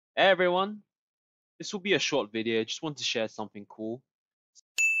Hey everyone, this will be a short video, just want to share something cool.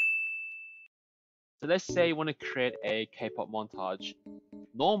 So let's say you want to create a K-pop montage.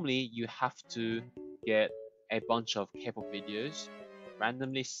 Normally you have to get a bunch of K-pop videos,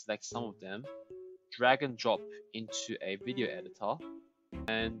 randomly select some of them, drag and drop into a video editor,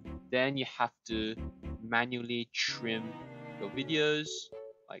 and then you have to manually trim your videos.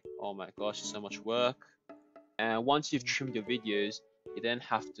 Like, oh my gosh, so much work. And once you've trimmed your videos, you then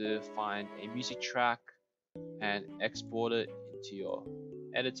have to find a music track and export it into your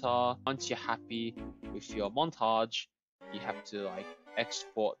editor. Once you're happy with your montage, you have to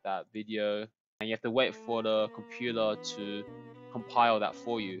export that video, and you have to wait for the computer to compile that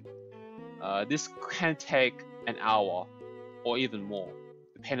for you. This can take an hour or even more,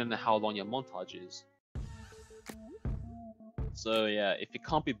 depending on how long your montage is. So yeah, if you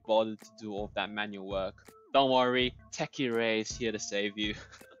can't be bothered to do all of that manual work, don't worry, Techie Ray is here to save you.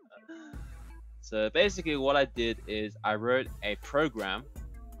 So basically what I did is I wrote a program.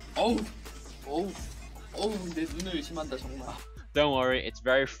 내 눈을 의심한다 정말. Don't worry, it's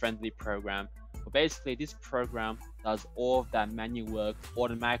very friendly program. But basically this program does all of that manual work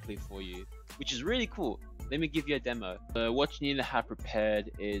automatically for you, which is really cool. Let me give you a demo. So what you need to have prepared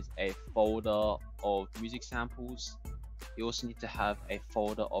is a folder of music samples. You also need to have a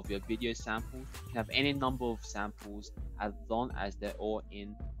folder of your video samples. You can have any number of samples as long as they're all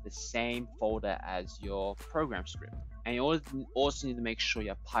in the same folder as your program script. And you also need to make sure you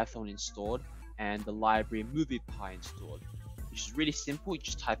have Python installed and the library MoviePy installed, which is really simple. You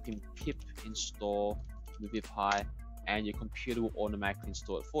just type in pip install MoviePy and your computer will automatically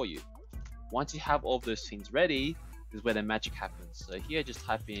install it for you. Once you have all of those things ready, this is where the magic happens. So here just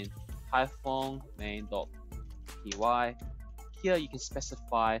type in python main.py. Here you can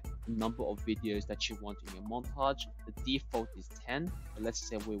specify the number of videos that you want in your montage. The default is 10, but let's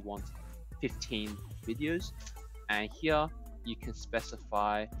say we want 15 videos. And here you can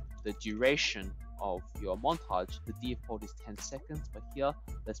specify the duration of your montage. The default is 10 seconds, but here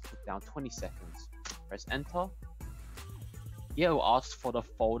let's put down 20 seconds. Press enter. Here it will ask for the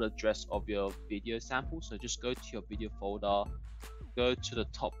folder address of your video sample. So just go to your video folder, go to the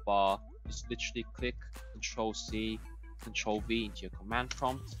top bar, just literally click Ctrl+C, Ctrl+V into your command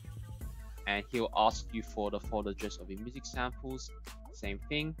prompt, and he'll ask you for the folder address of your music samples. Same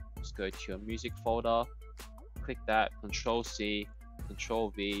thing, just go to your music folder, click that, Ctrl+C,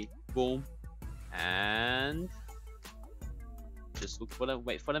 Ctrl+V, boom, and just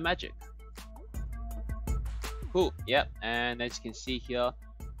wait for the magic. Cool, yep, and as you can see here,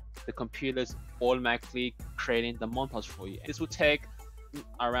 the computer's automatically creating the montage for you. This will take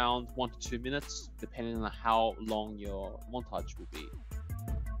around 1 to 2 minutes, depending on how long your montage will be.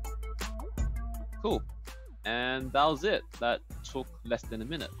 Cool, and that was it. That took less than a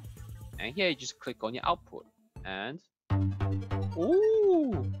minute. And here you just click on your output, and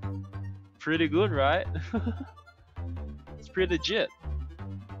ooh, pretty good, right? It's pretty legit.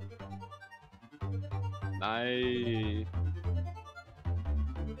 Nice.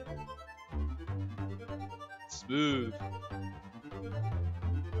 Smooth.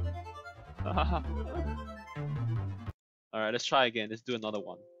 Alright, let's try again. Let's do another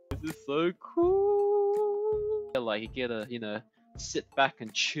one. This is so cool. Like you get to, sit back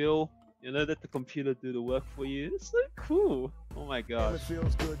and chill. Let the computer do the work for you. It's so cool. Oh my gosh. It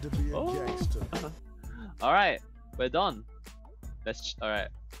feels good to be a gangster. Alright, we're done. Let's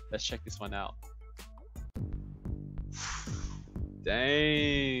check this one out.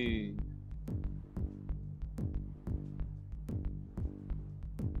 Dang.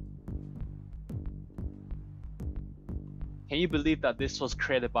 Can you believe that this was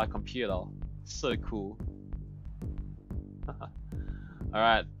created by a computer? So cool.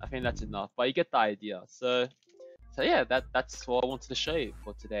 Alright, I think that's enough, but you get the idea. So yeah, that's what I wanted to show you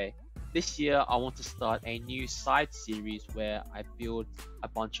for today. This year I want to start a new side series where I build a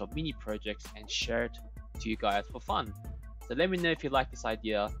bunch of mini projects and share it to you guys for fun. So let me know if you like this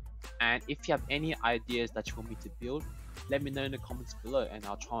idea, and if you have any ideas that you want me to build, let me know in the comments below and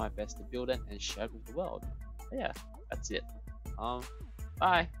I'll try my best to build it and share it with the world. But yeah, that's it.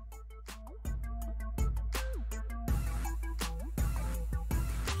 Bye.